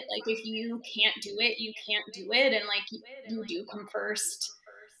last minute. Like if you can't do it, you can't do it, and like you do come first.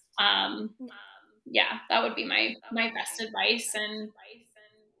 Um, yeah, that would be my best advice. And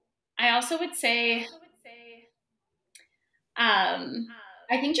I also would say,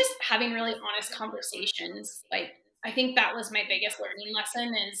 I think just having really honest conversations. Like I think that was my biggest learning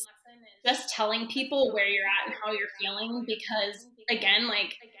lesson is just telling people where you're at and how you're feeling, because again,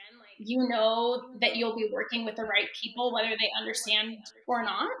 like you know that you'll be working with the right people, whether they understand or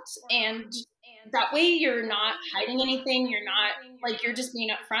not. And that way you're not hiding anything. You're not like, you're just being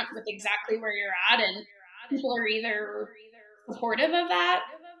upfront with exactly where you're at. And people are either supportive of that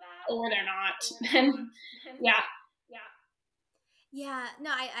or they're not. And yeah. Yeah, no,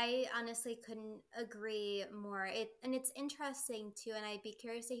 I honestly couldn't agree more. And it's interesting too, and I'd be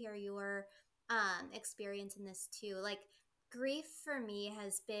curious to hear your experience in this too. Like grief for me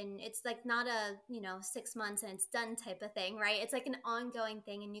has been, it's like not a, 6 months and it's done type of thing, right? It's like an ongoing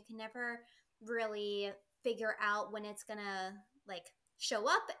thing, and you can never really figure out when it's gonna like show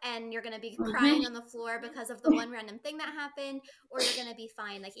up and you're gonna be crying on the floor because of the one random thing that happened, or you're gonna be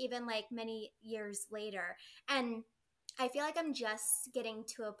fine, like even like many years later. And I feel like I'm just getting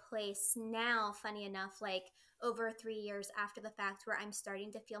to a place now, funny enough, like over 3 years after the fact, where I'm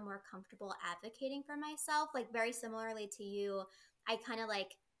starting to feel more comfortable advocating for myself. Like, very similarly to you, I kind of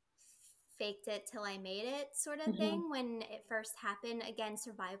like faked it till I made it sort of Mhm. thing when it first happened. Again,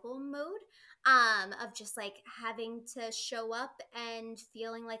 survival mode, of just like having to show up and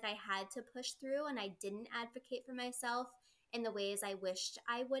feeling like I had to push through, and I didn't advocate for myself in the ways I wished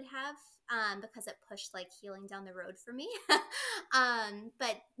I would have, because it pushed like healing down the road for me.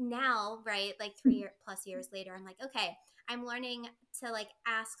 But now, right, like 3 plus years later, I'm like, okay, I'm learning to like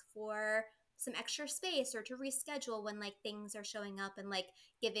ask for some extra space or to reschedule when like things are showing up, and like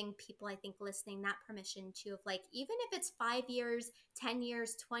giving people, I think, listening, that permission too, of like, even if it's 5 years, 10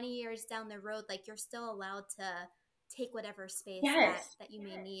 years, 20 years down the road, like you're still allowed to take whatever space Yes. that you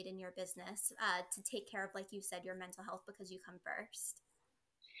may need in your business, to take care of, like you said, your mental health, because you come first.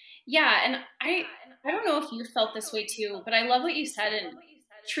 Yeah, and I don't know if you felt this way too, but I love what you said, and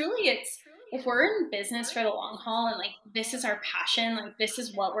truly it's if we're in business for the long haul and like this is our passion, like this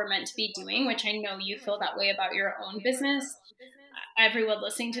is what we're meant to be doing, which I know you feel that way about your own business. Everyone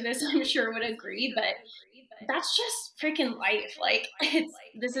listening to this I'm sure would agree, but that's just freaking life. Like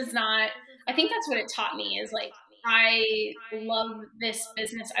this is not, I think that's what it taught me is like, I love this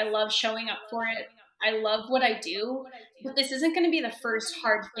business. I love showing up for it. I love what I do, but this isn't going to be the first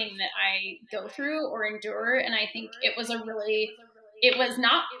hard thing that I go through or endure. And I think it was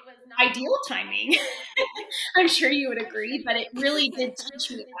not ideal timing. I'm sure you would agree, but it really did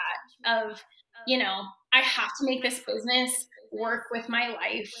teach me that of, I have to make this business work with my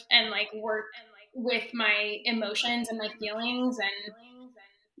life and like work with my emotions and my feelings and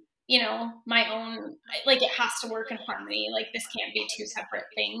my own, like it has to work in harmony. Like this can't be two separate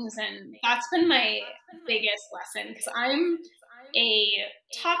things. And that's been my biggest lesson because I'm a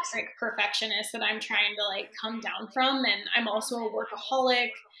toxic perfectionist that I'm trying to like come down from. And I'm also a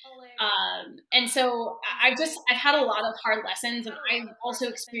workaholic. And so I've had a lot of hard lessons, and I've also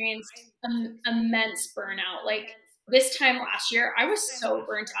experienced immense burnout. Like this time last year, I was so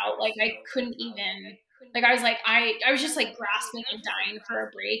burnt out. Like I couldn't even, like, I was like, I was just like grasping and dying for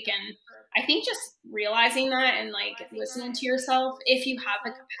a break. And I think just realizing that and like listening to yourself, if you have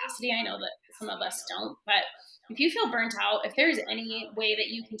the capacity, I know that some of us don't, but if you feel burnt out, if there's any way that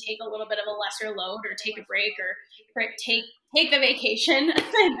you can take a little bit of a lesser load or take a break or take the vacation,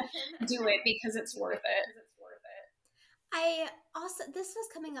 then do it because it's worth it. I also, this was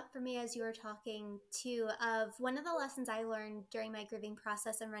coming up for me as you were talking too, of one of the lessons I learned during my grieving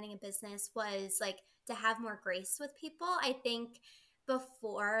process and running a business was like to have more grace with people. I think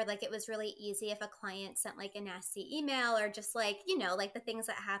before, like it was really easy if a client sent like a nasty email or just like, like the things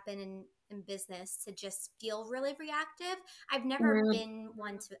that happen in business to just feel really reactive. I've never Mm, been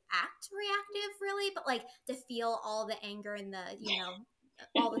one to act reactive really, but like to feel all the anger and the,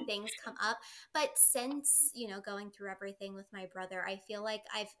 all the things come up. But since, going through everything with my brother, I feel like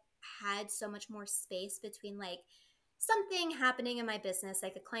I've had so much more space between like something happening in my business,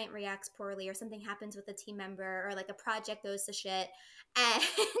 like a client reacts poorly or something happens with a team member or like a project goes to shit. And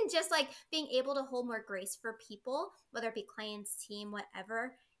just like being able to hold more grace for people, whether it be clients, team,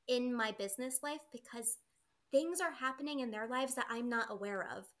 whatever, in my business life, because things are happening in their lives that I'm not aware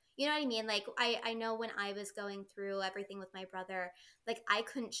of. You know what I mean? Like I know when I was going through everything with my brother, like I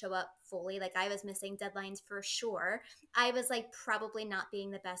couldn't show up fully. Like I was missing deadlines for sure. I was like probably not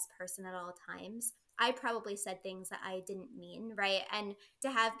being the best person at all times. I probably said things that I didn't mean, right? And to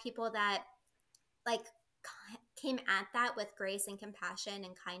have people that like came at that with grace and compassion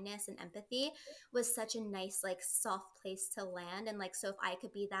and kindness and empathy was such a nice like soft place to land. And like so if I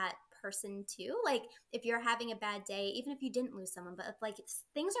could be that person too, like if you're having a bad day, even if you didn't lose someone, but if like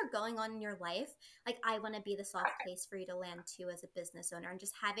things are going on in your life, like I want to be the soft place for you to land too as a business owner, and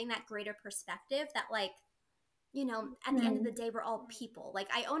just having that greater perspective that like, at the end of the mm. day we're all people. Like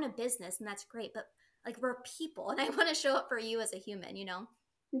I own a business and that's great, but like we're people and I want to show up for you as a human.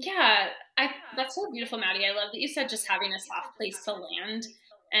 Yeah, that's so beautiful, Maddie. I love that you said just having a soft place to land.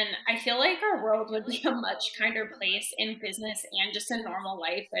 And I feel like our world would be a much kinder place in business and just in normal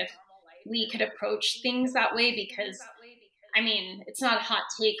life if we could approach things that way because I mean, it's not a hot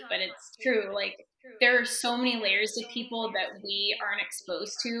take, but it's true. Like, there are so many layers to people that we aren't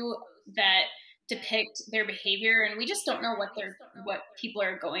exposed to that depict their behavior, and we just don't know what people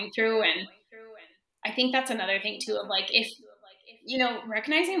are going through. And I think that's another thing too of like if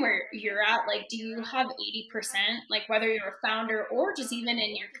recognizing where you're at, like, do you have 80%, like whether you're a founder or just even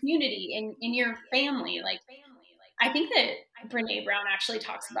in your community, in your family, like I think that Brene Brown actually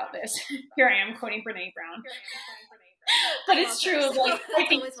talks about this. Here I am quoting Brene Brown. But I it's love her, true. so Like I that's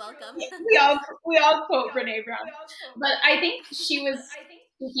think always welcome. we all quote Brene Brown, but I think she was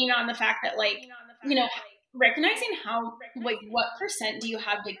speaking on the fact that like you know recognizing how like what percent do you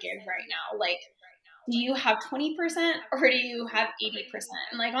have to give right now? Like, do you have 20% or do you have 80%?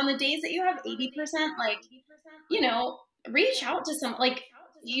 And like on the days that you have 80%, like reach out to some, like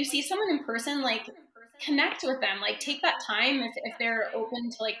you see someone in person, like connect with them, like take that time if they're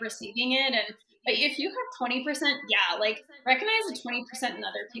open to like receiving it. And but if you have 20%, yeah, like recognize the 20% in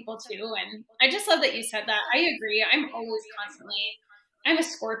other people too. And I just love that you said that. I agree. I'm a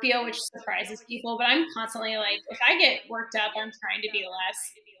Scorpio, which surprises people, but I'm constantly like, if I get worked up, I'm trying to be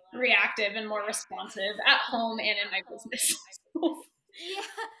less reactive and more responsive at home and in my business. Yeah.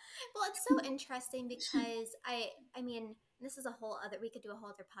 Well, it's so interesting because I mean, this is a whole other, we could do a whole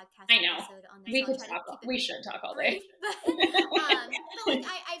other podcast I know. episode on this. So I'll try to keep it We should talk all day. brief, but like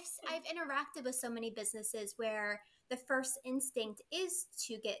I've interacted with so many businesses where the first instinct is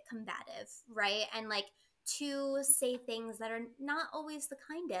to get combative, right? And like to say things that are not always the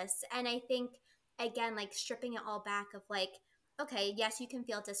kindest. And I think, again, like stripping it all back of like, okay, yes, you can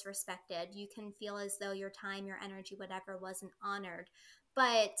feel disrespected. You can feel as though your time, your energy, whatever wasn't honored.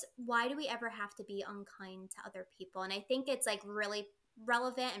 But why do we ever have to be unkind to other people? And I think it's like really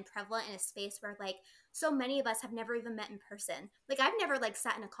relevant and prevalent in a space where like so many of us have never even met in person. Like I've never like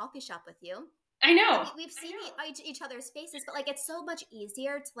sat in a coffee shop with you. I Like know. we've seen each other's faces, but like it's so much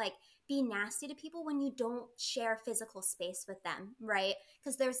easier to like be nasty to people when you don't share physical space with them, right?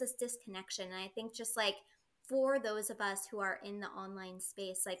 Because there's this disconnection. And I think just like for those of us who are in the online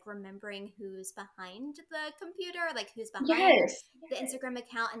space, like remembering who's behind the computer, like who's behind Yes. the Instagram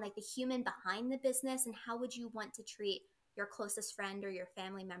account and like the human behind the business, and how would you want to treat your closest friend or your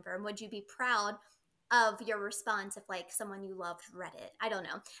family member? And would you be proud of your response if like someone you loved read it? I don't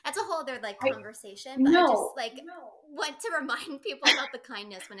know. That's a whole other like I conversation, but I just no. like want to remind people about the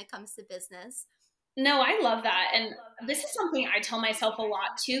kindness when it comes to business. No, I love that. And this is something I tell myself a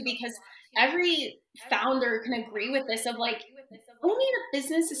lot too, because every founder can agree with this of like, owning a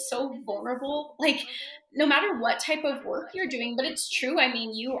business is so vulnerable. Like, no matter what type of work you're doing, but it's true. I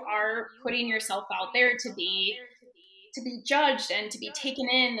mean, you are putting yourself out there to be judged and to be taken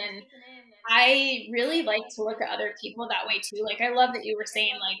in. And I really like to look at other people that way too. Like, I love that you were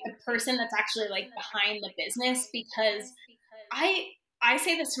saying like the person that's actually like behind the business, because I I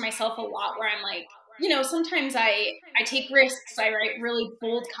say this to myself a lot where I'm like, sometimes I take risks. I write really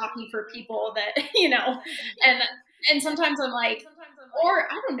bold copy for people that, and sometimes I'm like, or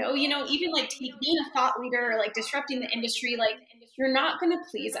I don't know, even like being a thought leader or like disrupting the industry, like you're not going to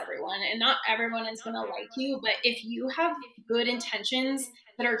please everyone and not everyone is going to like you. But if you have good intentions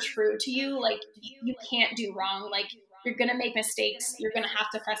that are true to you, like you can't do wrong. Like you're going to make mistakes. You're going to have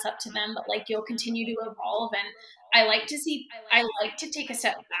to fess up to them, but like you'll continue to evolve. And I like to take a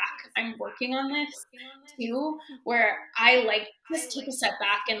step back. I'm working on this too, where I like just take a step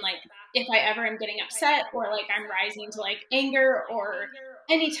back and like if I ever am getting upset or like I'm rising to like anger or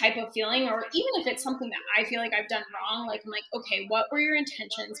any type of feeling, or even if it's something that I feel like I've done wrong, like I'm like, okay, what were your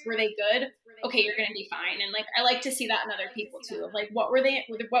intentions? Were they good? Okay, you're gonna be fine. And like I like to see that in other people too. Of like what were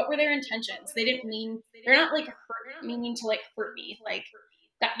their intentions? They didn't mean they're not like meaning to like hurt me. Like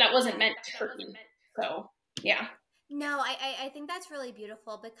that wasn't meant to hurt me. So yeah. No, I think that's really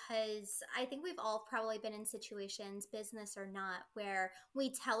beautiful because I think we've all probably been in situations, business or not, where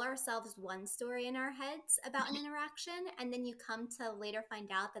we tell ourselves one story in our heads about an interaction, and then you come to later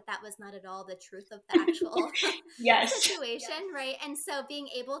find out that that was not at all the truth of the actual Yes. situation, right? And so being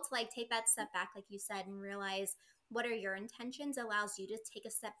able to like take that step back, like you said, and realize what are your intentions allows you to take a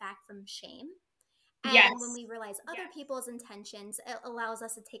step back from shame. And when Yes. we realize other people's intentions, it allows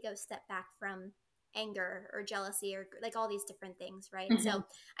us to take a step back from anger or jealousy or like all these different things, right? Mhm. So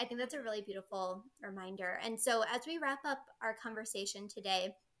I think that's a really beautiful reminder. And so as we wrap up our conversation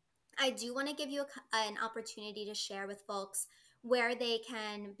today, I do want to give you an opportunity to share with folks where they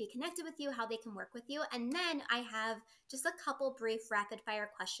can be connected with you, how they can work with you. And then I have just a couple brief rapid fire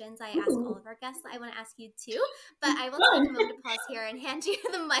questions I ask all Ooh, of our guests that I want to ask you too. But I will take fun. a moment to pause here and hand you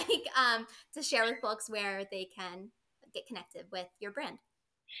the mic to share with folks where they can get connected with your brand.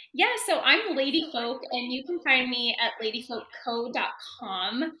 Yeah, so I'm Lady Folk, and you can find me at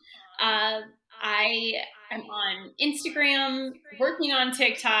ladyfolkco.com. I am on Instagram, working on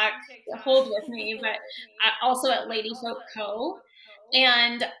TikTok, hold with me, but also at Lady Folk Co.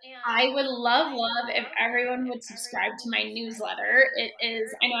 And I would love if everyone would subscribe to my newsletter. It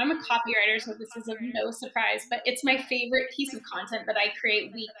is, I know I'm a copywriter, so this is of no surprise, but it's my favorite piece of content that I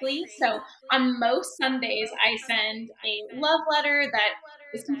create weekly. So on most Sundays, I send a love letter that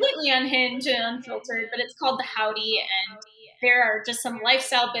is completely unhinged and unfiltered, but it's called The Howdy, and there are just some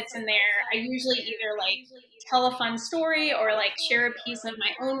lifestyle bits in there. I usually either like tell a fun story or like share a piece of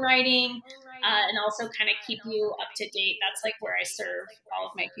my own writing, and also kind of keep you up to date. That's like where I serve all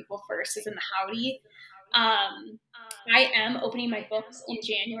of my people first, is in The Howdy. Um, I am opening my books in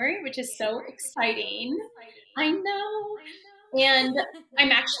January, which is so exciting. I know. And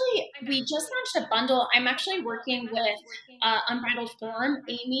we just launched a bundle. I'm actually working with Unbridled Form,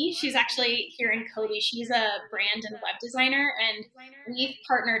 Amy. She's actually here in Cody. She's a brand and web designer, and we've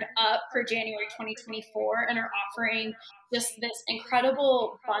partnered up for January 2024 and are offering just this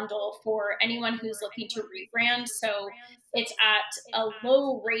incredible bundle for anyone who's looking to rebrand. So it's at a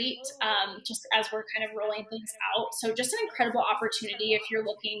low rate, just as we're kind of rolling things out. So just an incredible opportunity if you're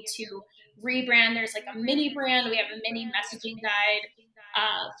looking to rebrand. There's like a mini brand. We have a mini messaging guide.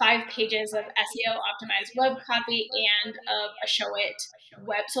 5 pages of SEO optimized web copy and of a Show It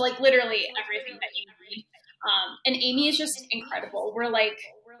web. So like literally everything that you need. And Amy is just incredible. We're like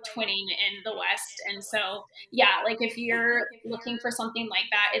twinning in the West. And so, yeah, like if you're looking for something like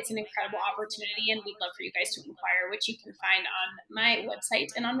that, it's an incredible opportunity. And we'd love for you guys to inquire, which you can find on my website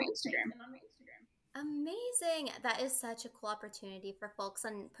and on my Instagram. Amazing. That is such a cool opportunity for folks,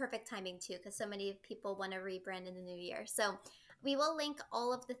 and perfect timing too, because so many people want to rebrand in the new year. So we will link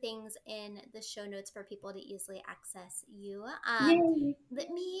all of the things in the show notes for people to easily access you. Yay.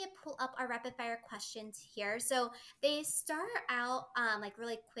 Let me pull up our rapid fire questions here. So they start out like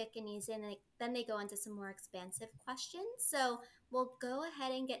really quick and easy, and then they go into some more expansive questions. So we'll go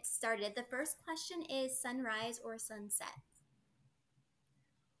ahead and get started. The first question is sunrise or sunset?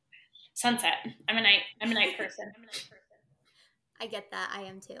 Sunset. I'm a night person. I get that. I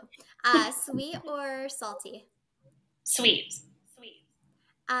am too. Sweet or salty? Sweet.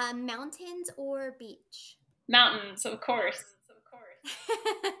 Mountains or beach? Mountains, of course.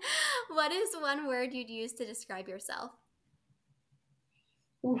 What is one word you'd use to describe yourself?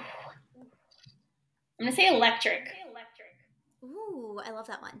 Ooh. I'm going to say electric. Ooh, I love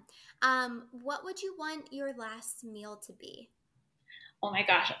that one. What would you want your last meal to be? Oh my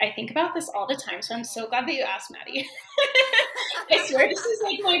gosh, I think about this all the time, so I'm so glad that you asked, Maddie. I swear this is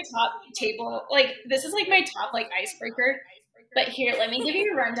like my top table, like this is like my top like icebreaker. But here, let me give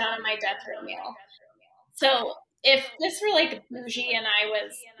you a rundown of my death row meal. So if this were like bougie and I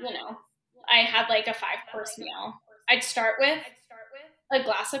was, I had like a 5-course meal, I'd start with a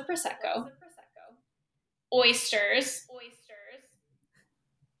glass of Prosecco, oysters,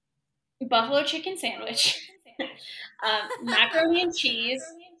 buffalo chicken sandwich, macaroni and cheese,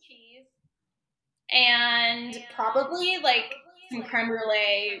 and probably like some creme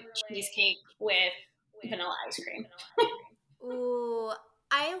brulee cheesecake with vanilla ice cream. Ooh,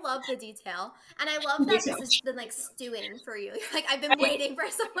 I love the detail. And I love that this has been like stewing for you. Like, I've been waiting for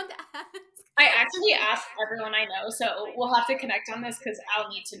someone to ask. I actually asked everyone I know, so we'll have to connect on this because I'll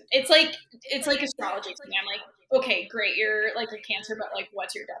need to. It's like astrology to me. I'm like, okay, great, you're like a Cancer, but like,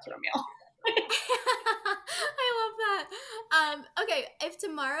 what's your death row meal? I love that. Okay, if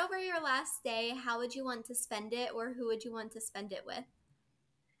tomorrow were your last day, how would you want to spend it, or who would you want to spend it with?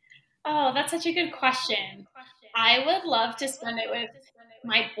 Oh, that's such a good question. I would love to spend it with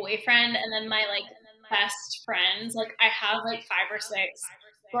my boyfriend and then my like best friends. Like I have like 5 or 6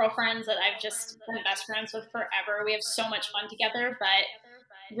 girlfriends that I've just been best friends with forever. We have so much fun together,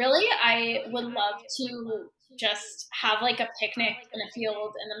 but really I would love to just have like a picnic in a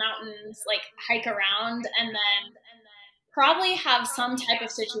field in the mountains, like hike around, and then probably have some type of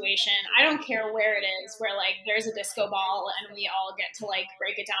situation. I don't care where it is, where like there's a disco ball and we all get to like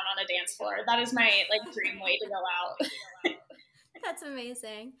break it down on a dance floor. That is my like dream way to go out. That's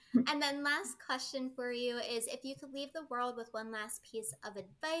amazing. And then last question for you is, if you could leave the world with one last piece of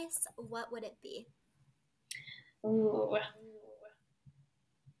advice, what would it be? Ooh.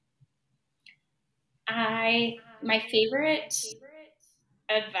 My favorite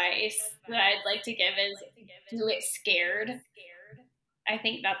advice that I'd like to give is do it scared. I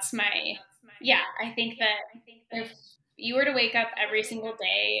think that's I think that if you were to wake up every single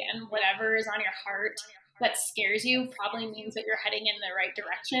day and whatever is on your heart that scares you probably means that you're heading in the right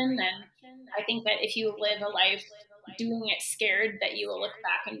direction. And I think that if you live a life doing it scared, that you will look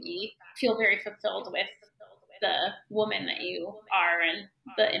back and feel very fulfilled with the woman that you are and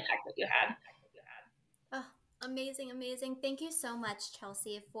the impact that you had. Oh, amazing, amazing. Thank you so much,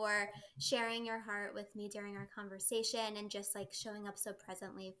 Chelsea, for sharing your heart with me during our conversation and just like showing up so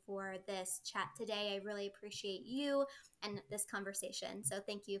presently for this chat today. I really appreciate you and this conversation. So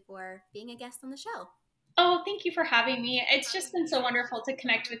thank you for being a guest on the show. Oh, thank you for having me. It's just been so wonderful to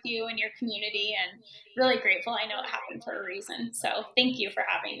connect with you and your community, and really grateful. I know it happened for a reason. So thank you for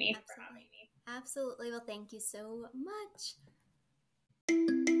having me. Absolutely. Well, thank you so much.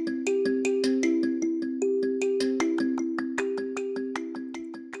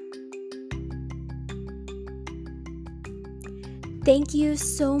 Thank you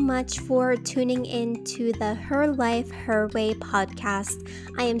so much for tuning in to the Her Life, Her Way podcast.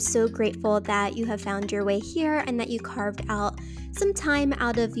 I am so grateful that you have found your way here and that you carved out some time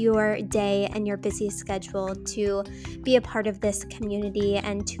out of your day and your busy schedule to be a part of this community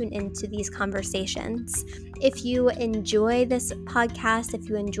and tune into these conversations. If you enjoy this podcast, if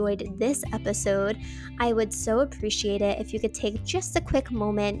you enjoyed this episode, I would so appreciate it if you could take just a quick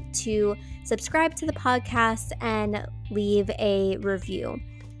moment to subscribe to the podcast and leave a review.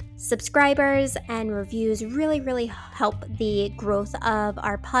 Subscribers and reviews really help the growth of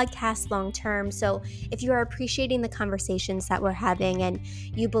our podcast long term. So if you are appreciating the conversations that we're having and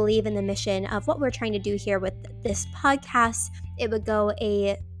you believe in the mission of what we're trying to do here with this podcast, it would go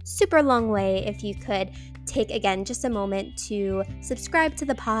a super long way if you could take, again, just a moment to subscribe to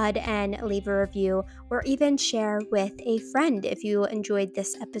the pod and leave a review, or even share with a friend if you enjoyed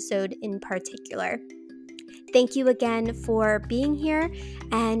this episode in particular. Thank you again for being here,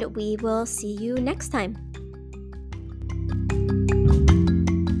 and we will see you next time.